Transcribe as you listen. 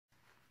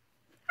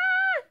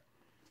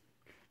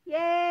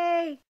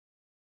Yay!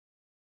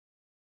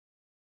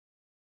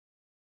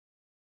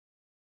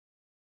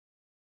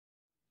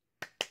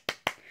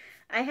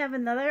 I have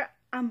another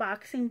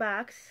unboxing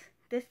box.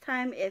 This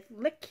time it's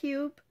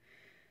Cube,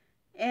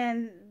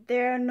 and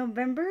their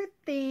November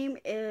theme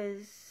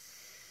is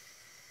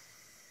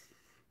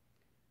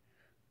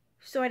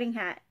Sorting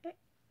Hat.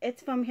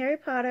 It's from Harry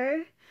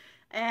Potter,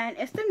 and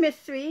it's a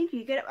mystery.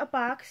 You get a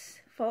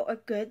box full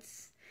of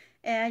goods,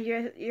 and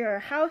your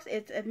house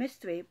is a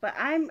mystery. But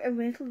I'm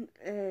originally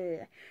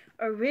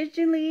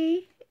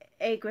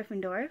a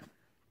Gryffindor.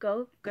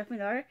 Go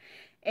Gryffindor,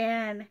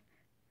 and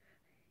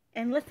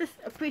let's just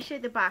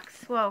appreciate the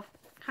box. Well,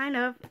 kind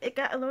of. It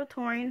got a little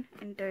torn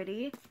and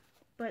dirty,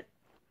 but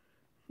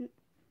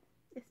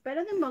it's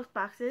better than most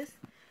boxes.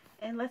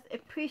 And let's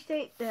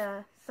appreciate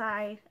the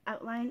side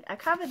outline. I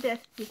covered this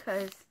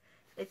because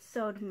it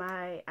showed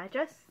my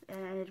address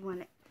and I didn't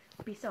want it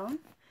to be sewn.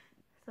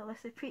 So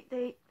let's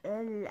appreciate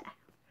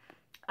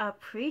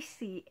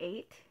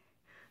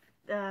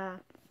the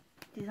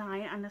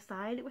design on the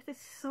side, which is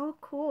so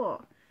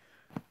cool.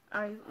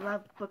 I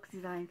love book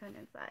designs on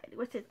the side,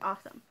 which is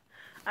awesome.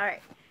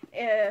 Alright,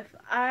 if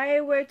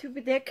I were to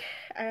predict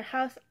a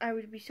house I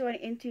would be showing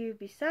into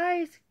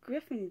besides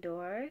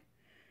Gryffindor,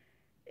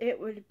 it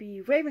would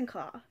be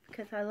Ravenclaw,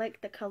 because I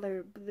like the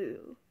color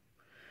blue.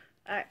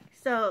 Alright,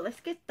 so let's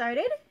get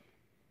started.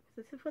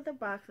 This is what the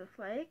box looks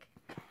like,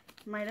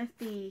 minus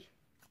the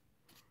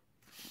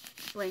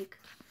blank.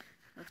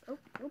 Let's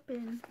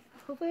open.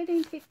 Hopefully I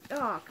didn't take it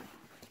off.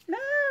 No!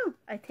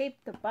 I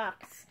taped the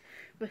box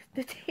with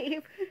the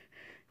tape.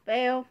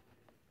 Fail.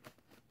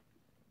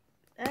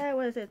 That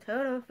was a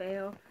total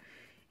fail.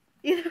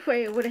 Either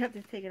way, I would have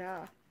to take it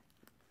off.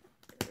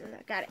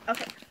 Got it.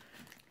 Okay.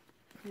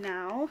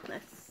 Now,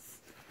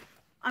 let's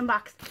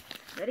unbox.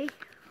 Ready?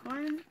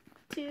 1,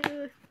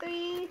 2,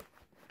 3.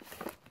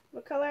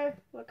 What color?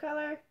 What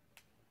color?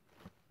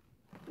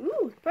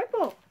 Ooh,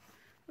 purple.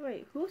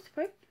 Wait, who's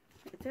purple?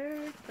 Is there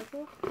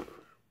purple?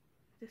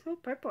 There's no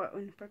purple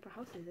in purple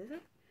houses, is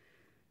there?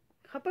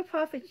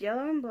 Hufflepuff is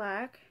yellow and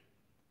black.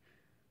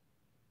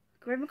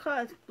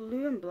 Ravenclaw is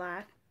blue and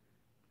black.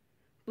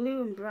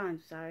 Blue and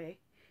bronze, sorry.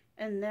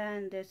 And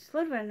then there's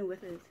Slytherin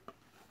with his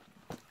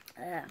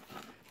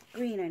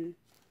green and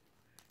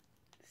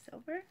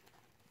silver.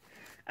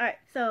 Alright,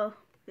 so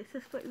this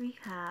is what we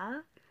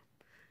have.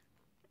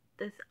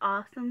 This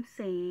awesome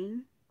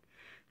saying.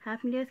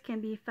 Happiness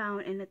can be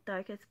found in the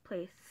darkest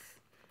place.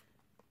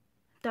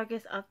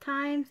 Darkest of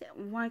times,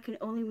 one can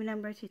only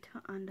remember to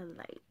turn on the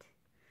light.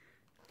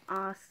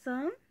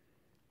 Awesome.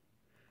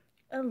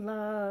 I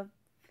love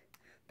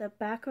the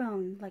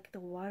background, like the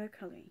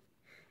watercoloring.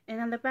 And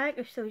on the back,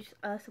 it shows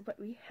us what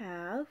we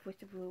have,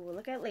 which we will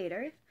look at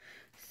later.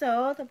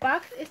 So, the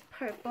box is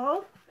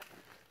purple.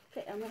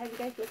 Okay, I'm going to have you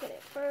guys look at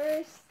it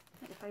first.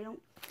 If I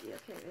don't see,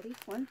 okay, ready?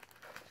 1,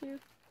 2,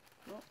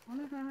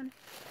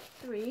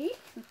 3.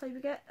 Looks like we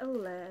got a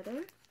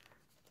letter.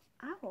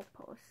 Owl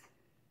post.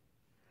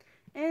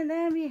 And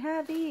then we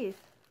have these.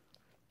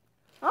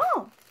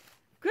 Oh!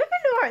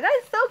 Gryffindor! That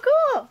is so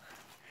cool!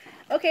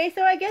 Okay,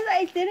 so I guess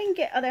I didn't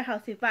get other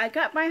houses, but I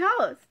got my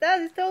house. That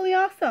is totally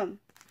awesome.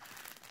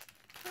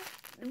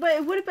 But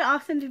it would have been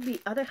awesome to be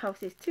other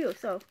houses too.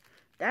 So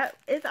that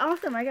is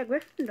awesome. I got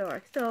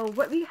Gryffindor. So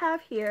what we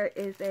have here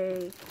is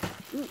a...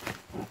 Ooh,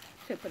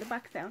 should put the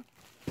box down.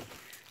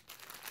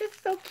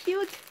 It's so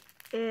cute.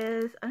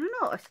 Is, I don't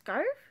know, a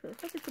scarf? It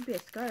looks like it could be a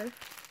scarf.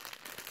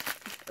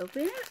 Let's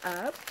open it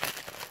up.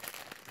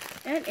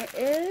 And it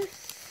is...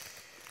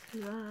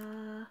 it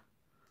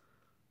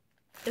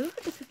looks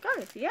like it's a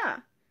scarf,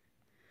 yeah.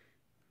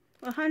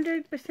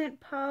 100%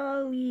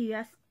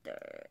 polyester.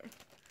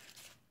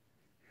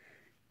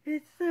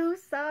 It's so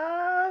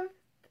soft.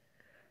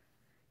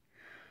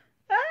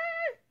 Ah,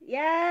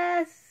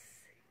 yes.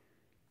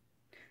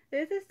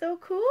 This is so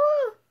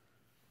cool.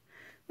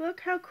 Look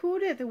how cool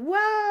it is.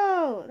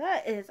 Whoa,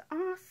 that is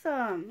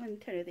awesome. Let me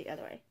turn it the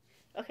other way.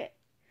 Okay.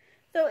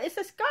 So it's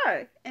a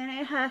scarf, and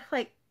it has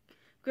like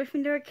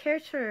Gryffindor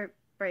character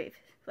brave.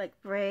 Like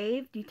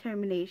brave,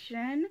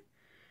 determination,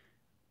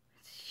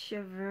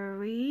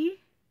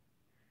 chivalry.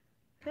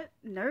 Is it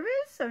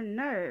nervous or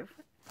nerve?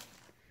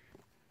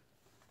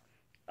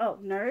 Oh,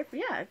 nerve.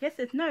 Yeah, I guess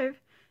it's nerve.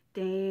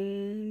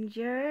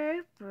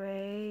 Danger,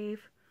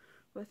 brave.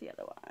 What's the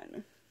other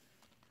one?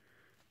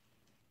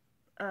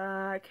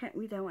 I can't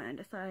read that one on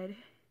the side.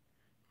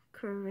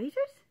 Courageous?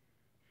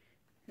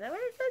 Is that what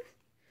it says?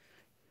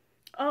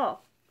 Oh.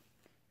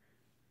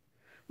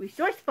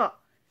 Resourceful.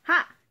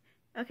 Ha!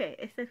 Okay,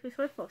 it says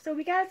resourceful. So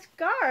we got a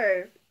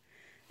scarf.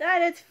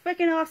 That is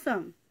freaking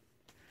awesome.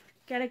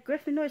 Got a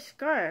Gryffindor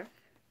scarf.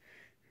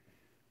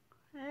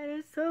 That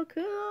is so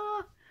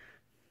cool.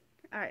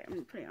 Alright,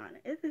 I'm putting it on.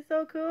 This is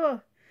so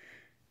cool.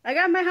 I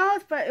got my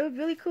house, but it was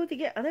really cool to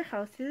get other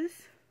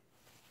houses.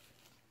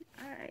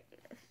 Alright,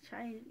 let's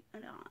try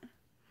it on.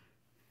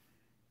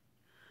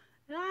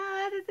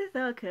 Ah, this is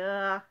so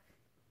cool.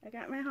 I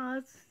got my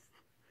house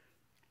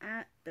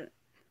at the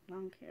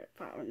long hair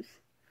farms.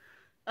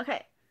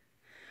 Okay.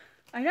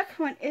 Our next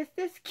one is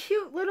this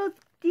cute little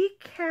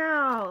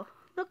decal.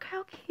 Look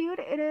how cute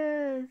it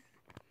is.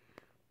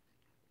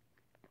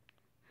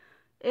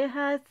 It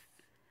has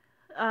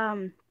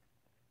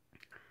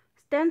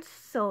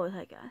stencils,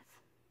 I guess.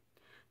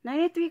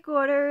 93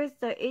 quarters,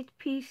 the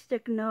HP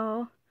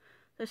signal,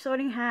 the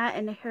sorting hat,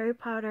 and the Harry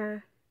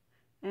Potter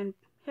and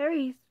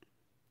Harry's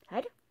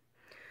head.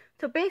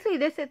 So basically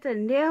this is a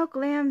nail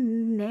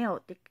glam nail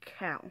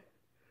decal.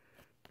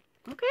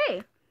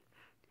 Okay,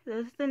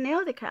 this is the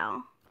nail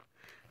decal.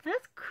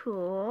 That's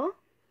cool.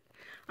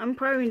 I'm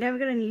probably never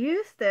going to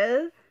use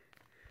this,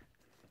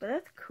 but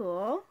that's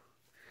cool.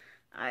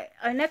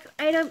 Our next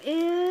item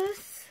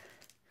is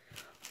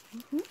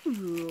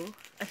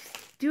a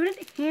student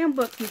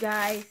handbook, you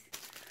guys.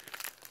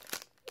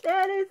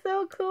 That is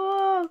so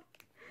cool.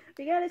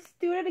 We got a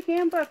student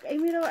handbook,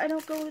 even though I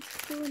don't go to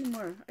school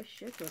anymore. I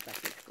should go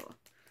back to school.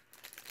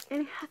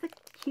 And it has a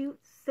cute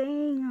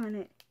saying on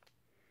it.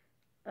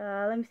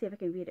 Let me see if I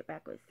can read it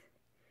backwards.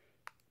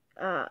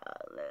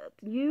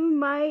 You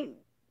might...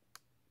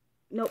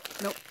 Nope.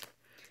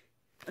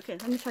 Okay,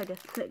 let me try this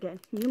again.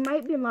 You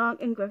might belong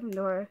in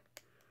Gryffindor.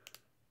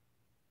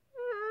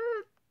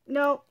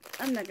 No,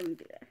 I'm not gonna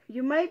do that.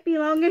 You might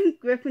belong in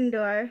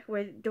Gryffindor,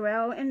 where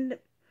Dorel and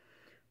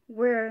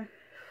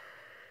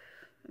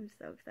I'm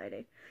so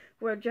excited.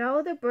 Where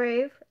Joe the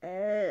Brave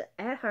at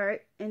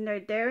heart, and their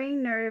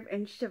daring nerve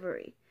and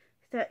chivalry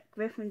set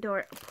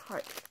Gryffindor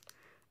apart.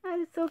 That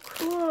is so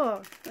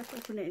cool. Let's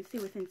open it and see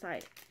what's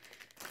inside.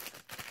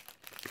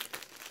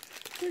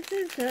 This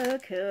is so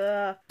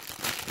cool.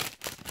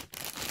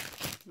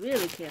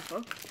 Really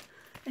careful.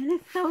 And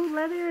it's so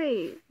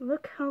leathery.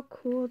 Look how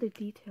cool the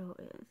detail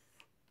is.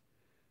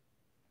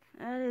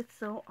 That is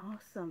so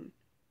awesome.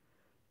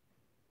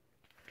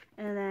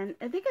 And then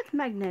I think it's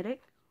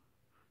magnetic.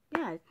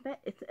 Yeah,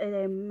 it's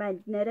a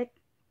magnetic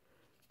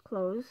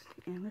closed.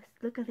 And let's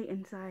look at the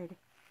inside.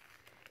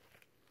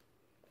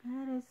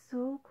 That is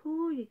so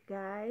cool, you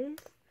guys.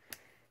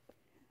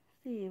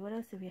 Let's see, what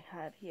else do we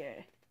have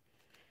here?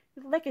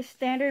 It's like a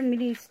standard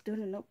mini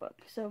student notebook.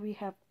 So we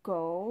have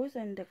goals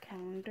and the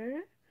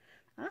calendar.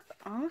 That's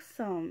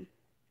awesome.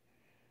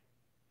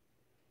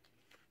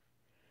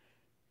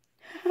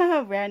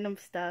 Random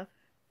stuff.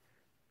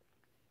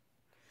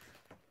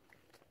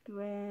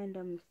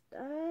 Random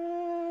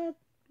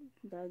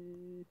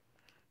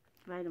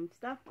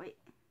stuff. Wait.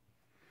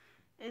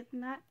 It's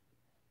not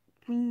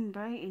being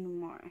bright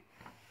anymore.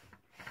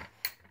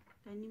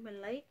 Do I need my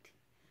light?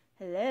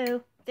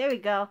 Hello. There we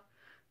go.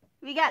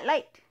 We got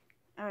light.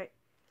 Alright.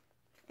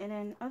 And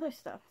then other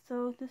stuff.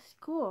 So this is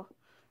cool.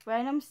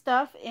 Random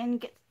stuff and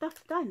get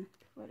stuff done.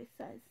 That's what it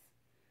says.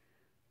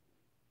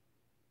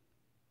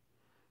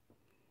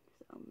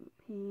 So I'm going to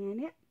pan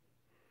it.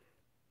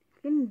 It's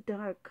getting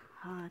dark.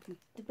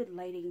 Stupid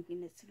lighting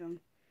in this room.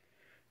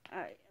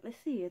 Alright, let's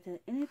see. Is there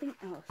anything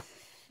else?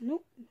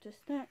 Nope,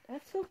 just that.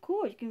 That's so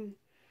cool. You can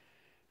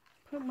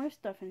put more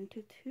stuff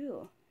into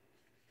too.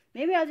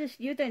 Maybe I'll just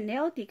use the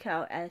nail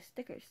decal as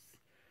stickers.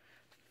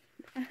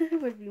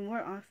 It would be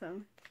more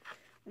awesome.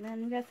 And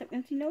then we got some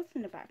empty notes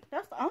in the back.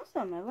 That's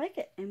awesome. I like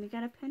it. And we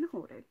got a pen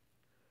holder.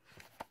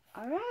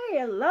 Alright,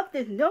 I love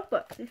this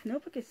notebook. This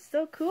notebook is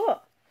so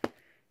cool.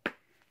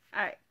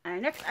 Alright, our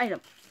next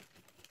item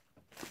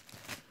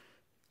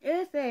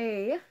is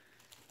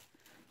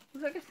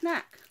looks like a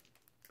snack.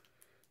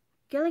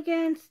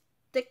 Gilligan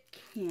stick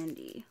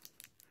candy.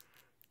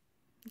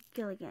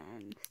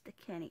 Gilligan stick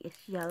candy.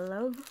 It's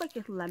yellow. Looks like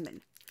it's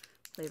lemon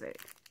flavored.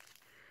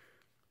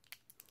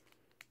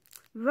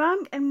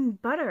 Rum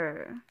and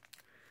butter.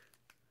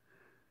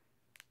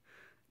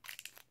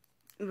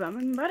 Rum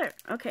and butter.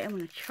 Okay, I'm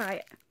gonna try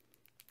it.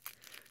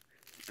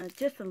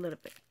 Just a little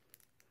bit.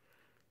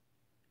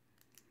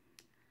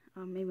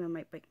 Oh, maybe I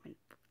might break my...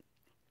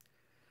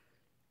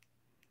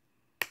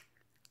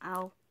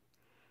 Ow.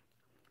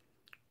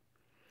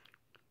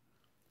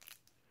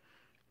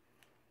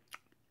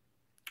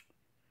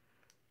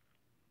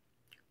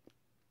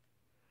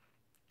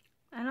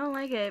 I don't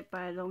like it,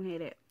 but I don't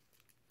hate it.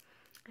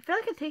 I feel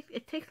like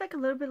it tastes like a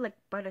little bit like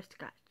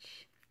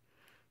butterscotch.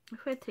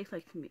 That's what it tastes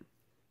like to me.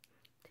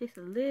 It tastes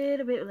a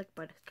little bit like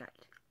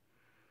butterscotch.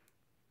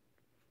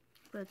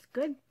 But it's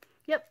good.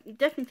 Yep, it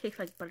definitely tastes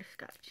like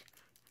butterscotch.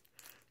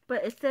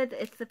 But it said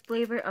it's the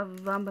flavor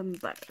of rum and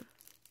butter.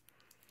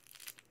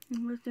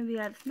 And what's gonna be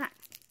out of snack?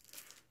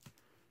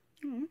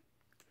 And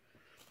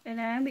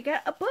then we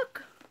got a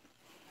book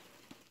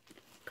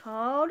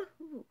called...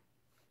 Ooh,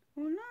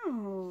 oh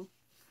no.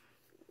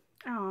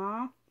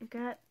 Aw, it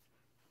got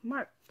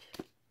marked.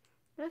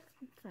 That's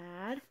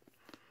sad.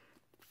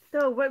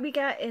 So what we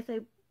got is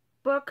a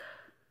book,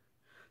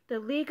 The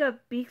League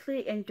of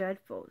Beastly and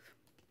Dreadfuls.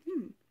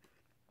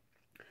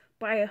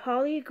 By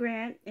Holly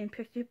Grant and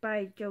pictured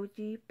by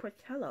Joji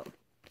Portello.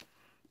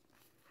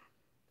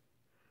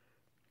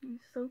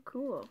 It's so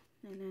cool.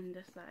 And then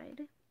the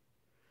side.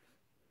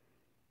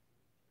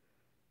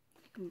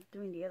 I'm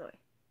doing the other way.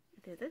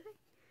 Is it this way?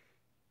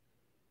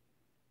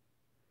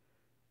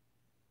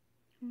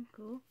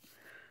 Cool.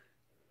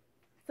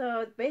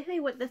 So basically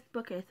what this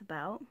book is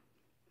about.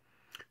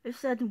 It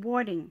says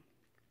warning.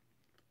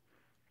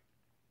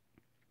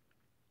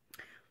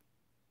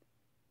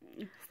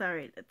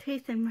 Sorry, the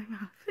taste in my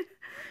mouth.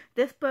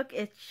 This book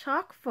is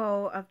chock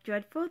full of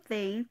dreadful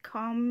things,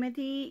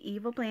 comedy,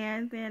 evil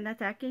plans, and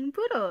attacking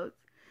poodles.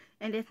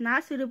 And it's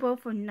not suitable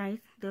for nice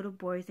little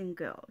boys and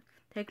girls.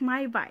 Take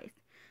my advice.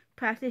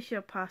 Practice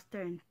your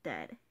posture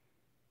instead.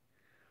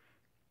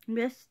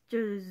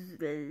 Mr.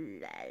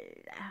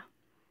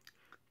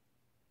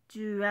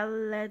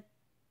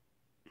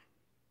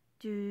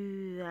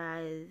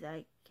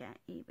 I can't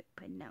even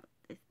pronounce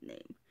this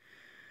name.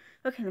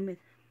 Okay, let me.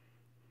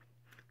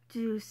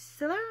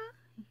 Drusilla?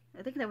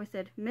 I think that was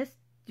said. Miss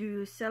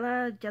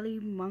Drusilla Jelly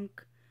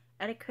Monk,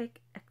 etiquette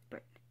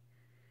expert.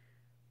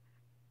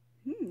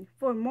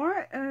 For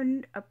more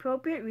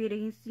appropriate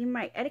reading, see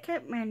my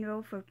etiquette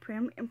manual for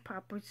prim and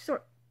proper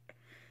sort.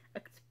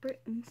 Expert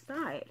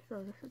inside.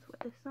 So this is what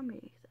the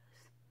summary says.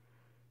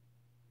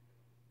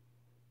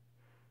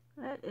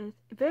 That is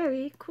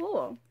very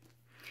cool.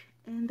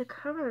 And the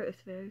cover is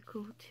very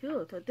cool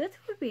too. So this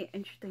would be an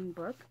interesting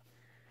book.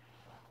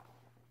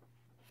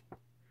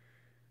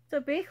 So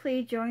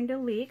basically, join the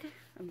league.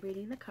 I'm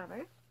reading the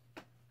cover.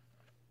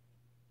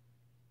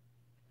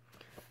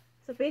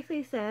 So basically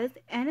it says,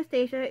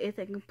 Anastasia is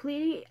a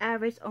completely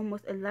average,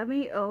 almost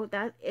 11-year-old.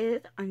 That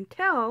is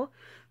until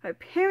her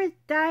parents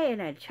die in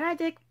a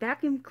tragic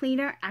vacuum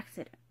cleaner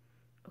accident.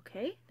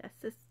 Okay,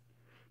 that's just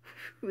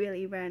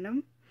really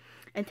random.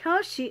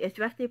 Until she is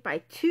rescued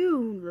by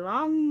two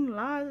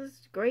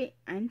long-lost great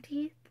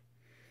aunties.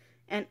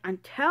 And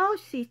until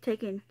she's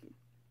taken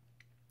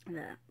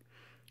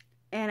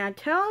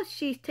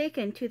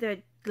to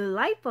the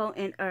delightful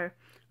and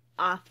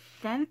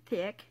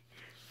authentic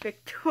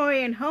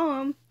Victorian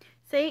home,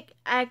 St.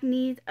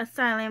 Agnes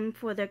Asylum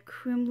for the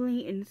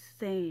criminally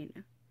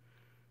insane.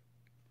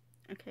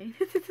 Okay,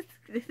 this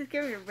is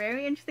going to be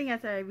very interesting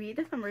as I read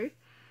the summary.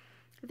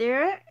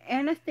 There,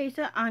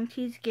 Anastasia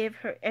aunties give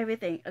her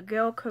everything a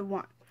girl could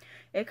want.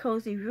 A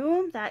cozy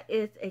room that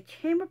is a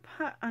chamber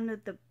pot under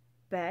the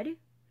bed,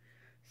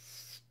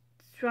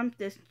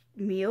 sumptuous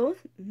meals,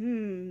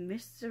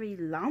 mystery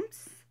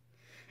lumps,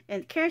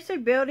 and character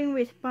building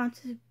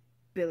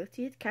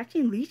responsibilities,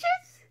 catching leashes?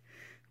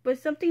 But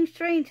something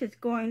strange is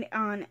going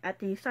on at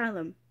the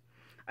asylum.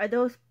 Are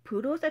those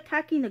poodles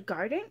attacking the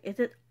garden? Is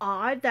it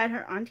odd that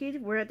her aunties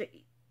wear the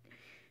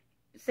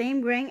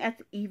same ring as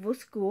the evil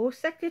school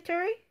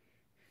secretary?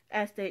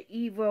 And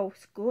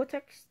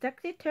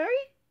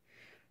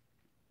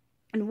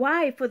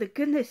why, for the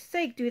goodness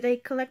sake, do they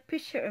collect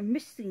pictures of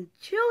missing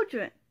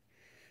children?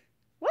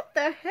 What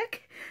the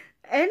heck?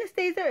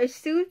 Anastasia is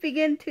soon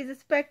begin to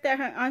suspect that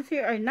her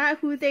aunties are not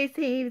who they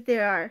say they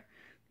are.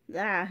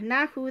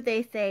 Not who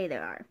they say they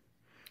are.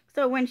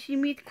 So when she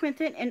meets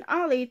Quentin and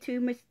Ollie, two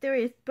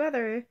mysterious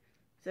brothers,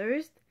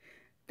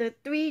 the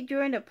three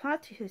join the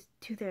plot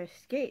to their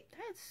escape.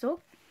 That's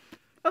so...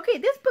 Okay,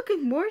 this book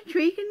is more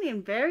intriguing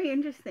and very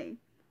interesting.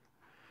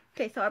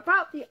 Okay, so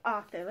about the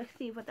author. Let's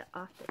see what the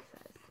author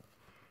says.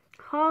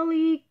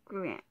 Holly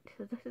Grant.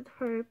 So this is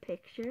her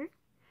picture.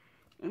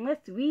 And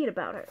let's read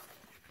about her.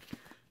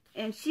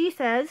 And she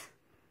says,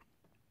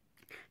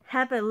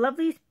 have a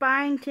lovely,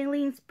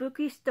 spine-tingling,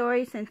 spooky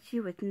story since she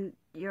was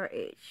your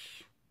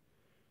age.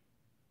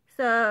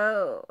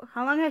 So,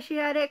 how long has she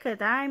had it? Because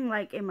I'm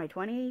like in my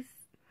 20s.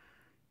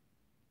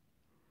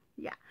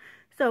 Yeah.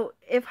 So,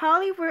 if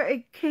Holly were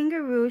a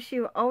kangaroo, she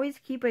would always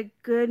keep a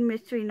good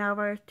mystery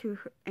novel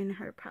in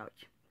her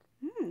pouch.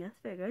 That's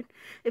very good.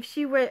 If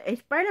she were a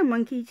spider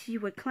monkey, she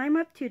would climb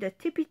up to the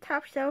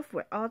tippy-top shelf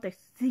where all the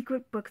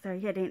secret books are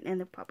hidden in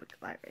the public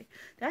library.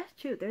 That's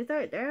true.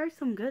 There are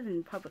some good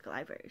in public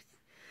libraries.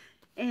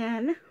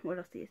 And, what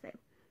else do you say?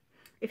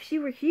 If she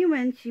were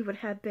human, she would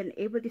have been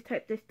able to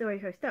type the story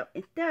herself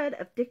instead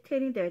of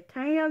dictating the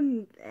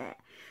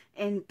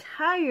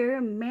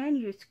entire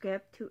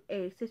manuscript to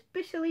a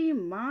suspiciously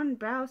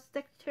mon-browed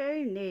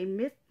secretary named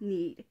Miss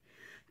Need.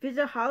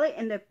 Visit Holly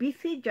and the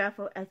BC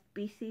Dreadful at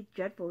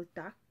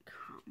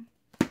bcdreadful.com.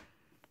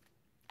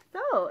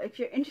 So, if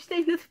you're interested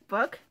in this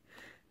book,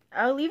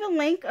 I'll leave a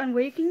link on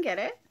where you can get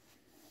it.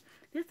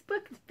 This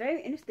book is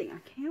very interesting. I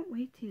can't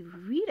wait to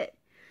read it.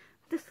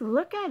 Just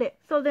look at it.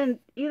 So then,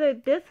 either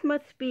this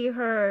must be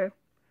her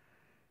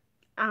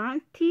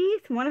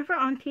aunties, one of her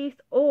aunties,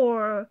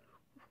 or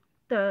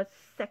the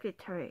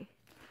secretary.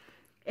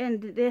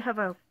 And they have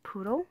a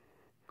poodle.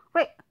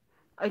 Wait,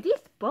 are these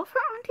both her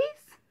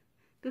aunties?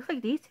 Looks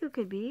like these two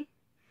could be.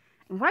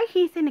 And why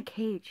he's in a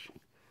cage?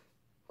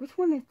 Which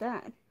one is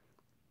that?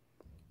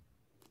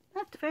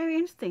 That's very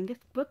interesting.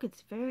 This book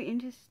is very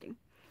interesting.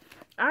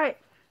 Alright.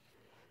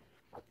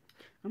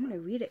 I'm going to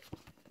read it.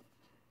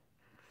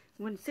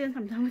 As soon as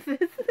I'm done with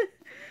this.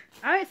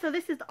 Alright, so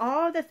this is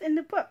all that's in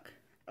the book.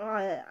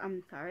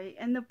 I'm sorry,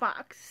 in the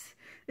box.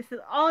 This is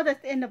all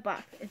that's in the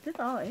box. Is this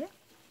all it?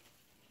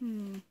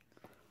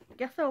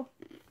 Guess so.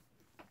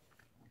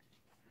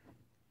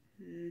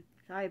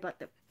 Sorry about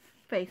the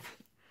face.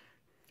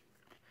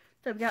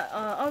 So we got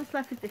all that's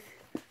left is this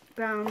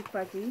brown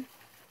fuzzy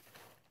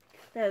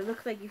that it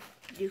looks like you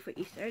do for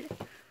Easter.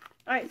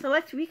 Alright, so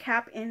let's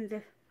recap in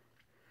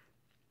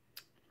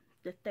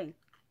this thing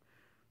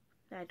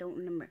that I don't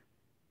remember.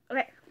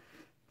 Okay,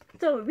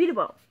 so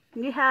readable.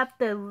 We have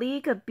The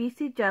League of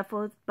Beastly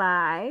Dreadfuls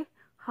by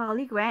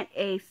Holly Grant,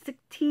 a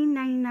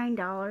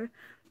 $16.99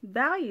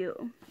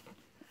 value.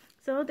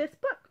 So this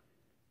book,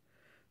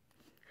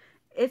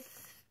 it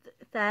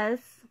says,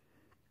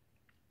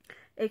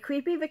 a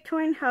creepy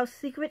Victorian house,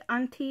 secretive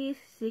aunties,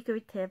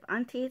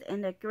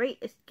 and the great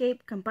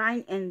escape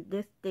combined in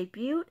this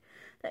debut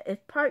that is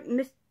part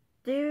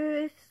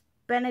mysterious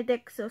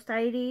Benedict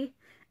society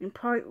and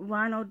part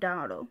Ronald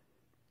Doll.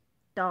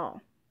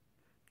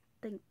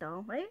 Think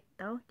doll, right?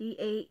 Doll,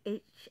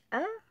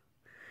 D-A-H-L.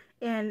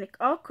 And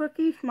all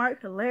quirky, smart,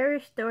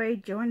 hilarious story.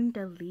 Join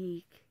the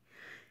league.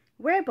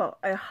 Wearable,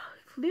 a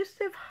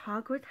exclusive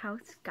Hogwarts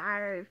house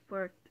scarf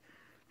for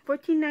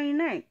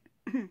 $14.99.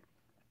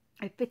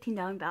 A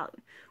 $15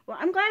 value. Well,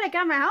 I'm glad I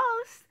got my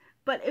house,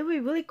 but it would be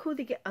really cool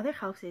to get other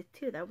houses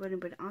too. That would have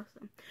been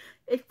awesome.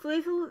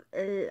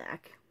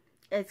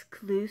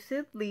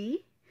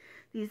 Exclusively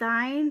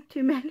designed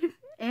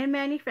and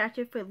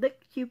manufactured for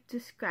Cube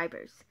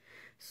subscribers.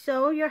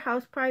 Show your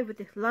house pride with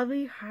this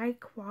lovely,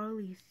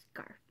 high-quality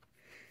scarf.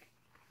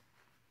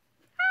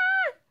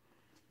 Ah!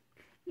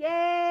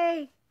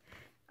 Yay!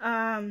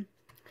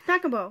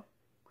 Snackable.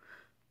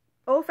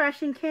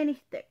 Old-fashioned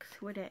candy sticks.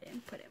 Where did I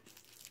put it?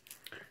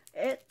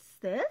 It's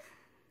this.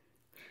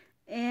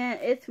 And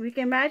we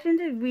can imagine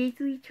the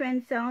weekly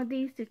trend selling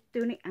these to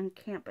students on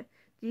campus.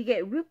 Do you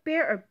get root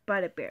beer or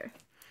butterbeer?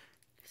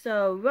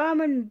 So,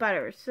 rum and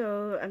butter.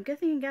 So, I'm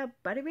guessing you got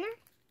butterbeer?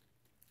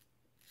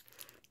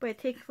 But it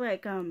tastes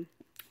like, what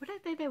did I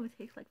say that would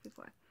taste like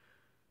before?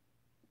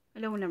 I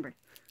don't remember.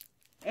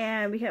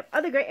 And we have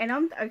other great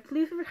items. Our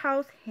exclusive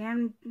house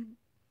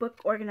handbook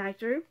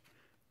organizer,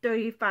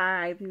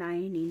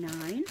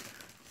 $35.99.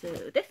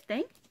 So this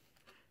thing,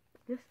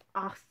 this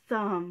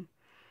awesome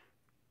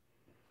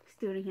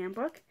student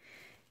handbook.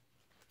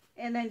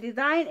 And then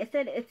design, it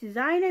said it's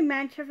designed and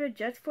manufactured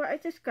just for our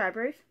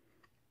subscribers.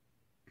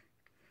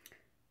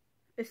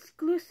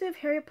 Exclusive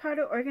Harry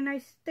Potter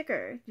organized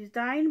sticker,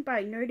 designed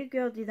by Nerdy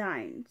Girl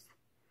Designs.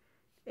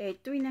 A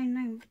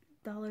 $3.99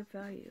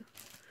 value.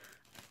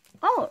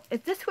 Oh,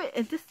 is this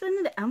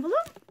in the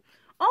envelope?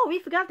 Oh, we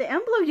forgot the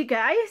envelope, you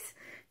guys.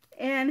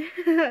 And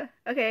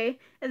okay,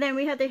 and then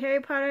we have the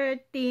Harry Potter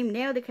themed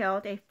nail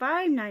decals, a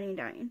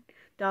 $5.99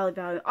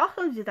 value,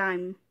 also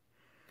designed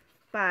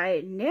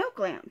by Nail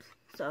Glams.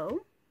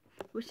 So,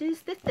 which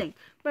is this thing?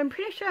 But I'm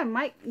pretty sure I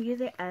might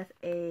use it as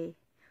a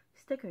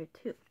sticker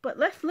too. But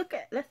let's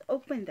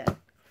open the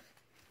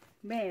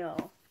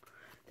mail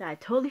that I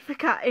totally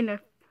forgot in the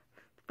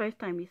first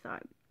time we saw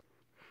it.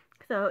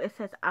 So it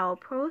says Owl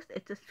Post.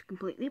 It's just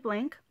completely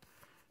blank.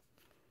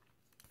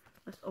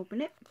 Let's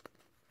open it.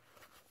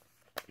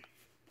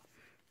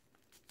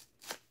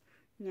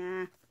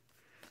 Yeah,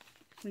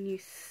 when you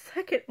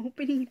suck at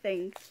opening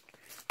things.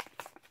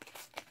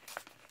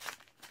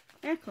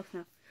 And close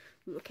enough.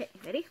 Okay,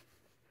 ready?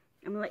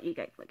 I'm gonna let you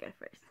guys look at it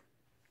first.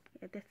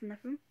 Yeah, that's enough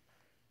room.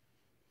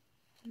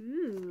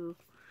 Ooh.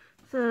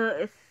 So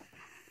it's,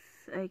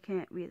 I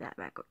can't read that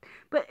backwards.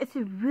 But it's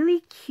a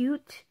really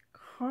cute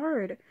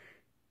card.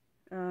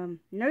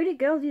 Nerdy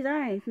Girl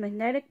Designs,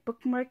 magnetic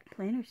bookmark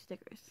planner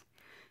stickers.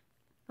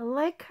 I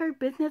like her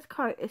business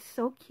card. It's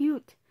so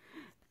cute.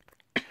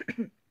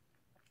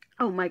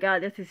 Oh my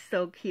god, this is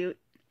so cute.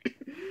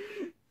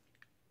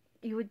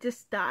 You would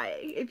just die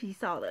if you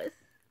saw this.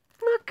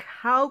 Look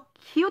how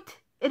cute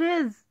it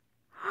is.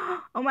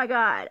 Oh my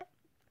god.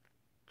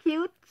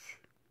 Cute.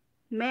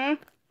 Meh.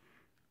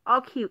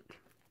 All cute.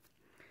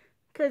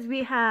 Because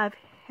we have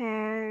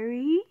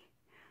Harry,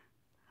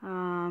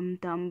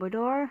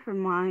 Dumbledore,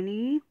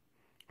 Hermione,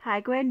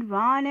 Hagrid,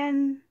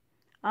 Ron,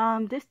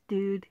 and this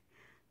dude.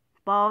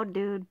 Bald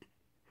dude.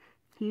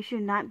 He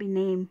should not be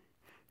named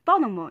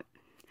Voldemort.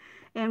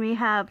 And we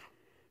have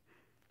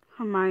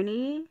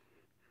Hermione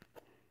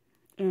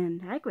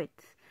and Hagrid.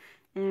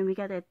 And then we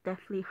got a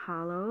Deathly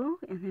Hollow.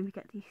 And then we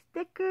got these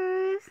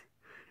stickers.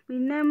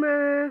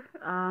 Remember,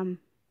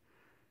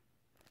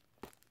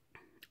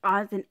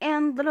 odds and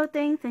ends, little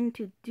things and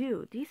to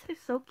do. These are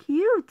so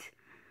cute.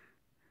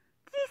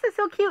 These are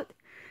so cute.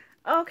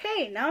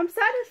 Okay, now I'm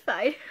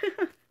satisfied.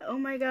 Oh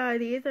my god,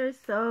 these are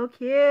so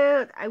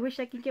cute. I wish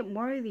I could get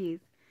more of these.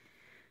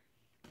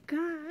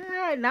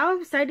 God, now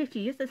I'm excited to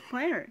use this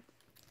planner.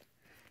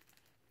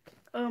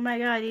 Oh my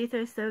god, these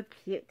are so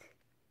cute.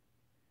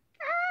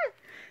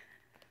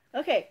 Ah!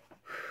 Okay,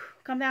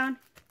 calm down.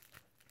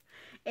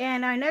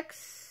 And our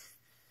next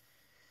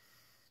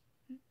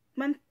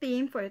month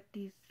theme for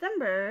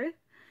December,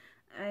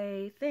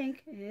 I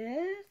think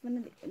is, let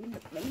me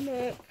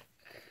look,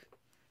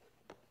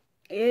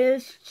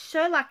 is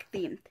Sherlocked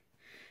themed.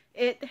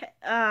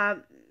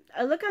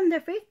 I look on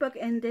their Facebook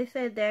and they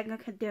said they're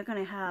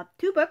gonna have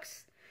 2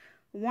 books.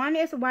 One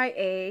is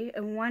YA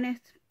and one is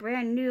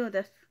brand new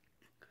that's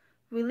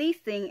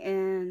releasing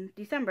in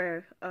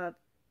December of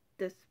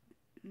this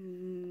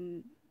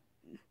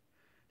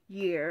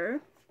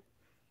year.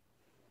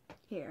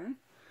 Here.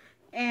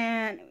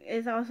 And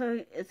it's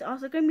also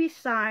going to be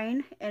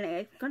signed, and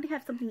it's going to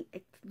have something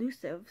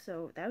exclusive,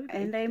 so that would be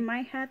and they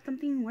might have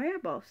something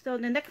wearable. So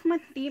the next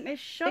month theme is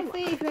Sherlocked.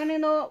 Basically, if you want to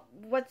know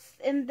what's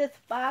in this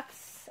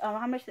box,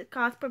 how much it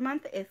costs per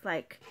month, it's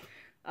like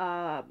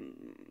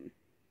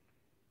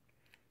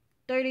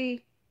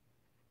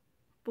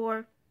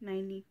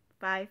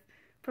 $34.95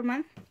 per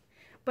month.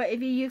 But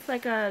if you use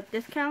like a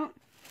discount,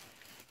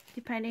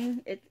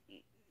 depending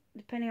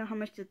on how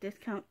much the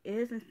discount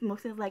is, and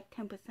most of like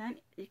 10%,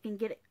 you can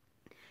get it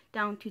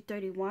down to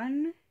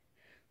 $31.46.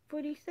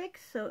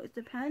 So it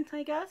depends,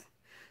 I guess.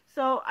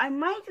 So I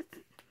might just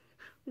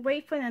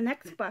wait for the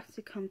next box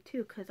to come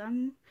too, because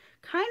I'm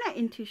kind of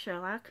into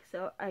Sherlock,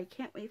 so I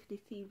can't wait to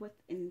see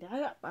what's in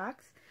that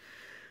box.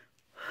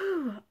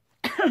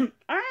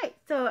 Alright,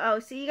 so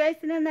I'll see you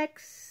guys in the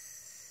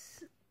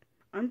next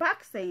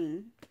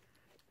unboxing.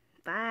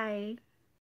 Bye.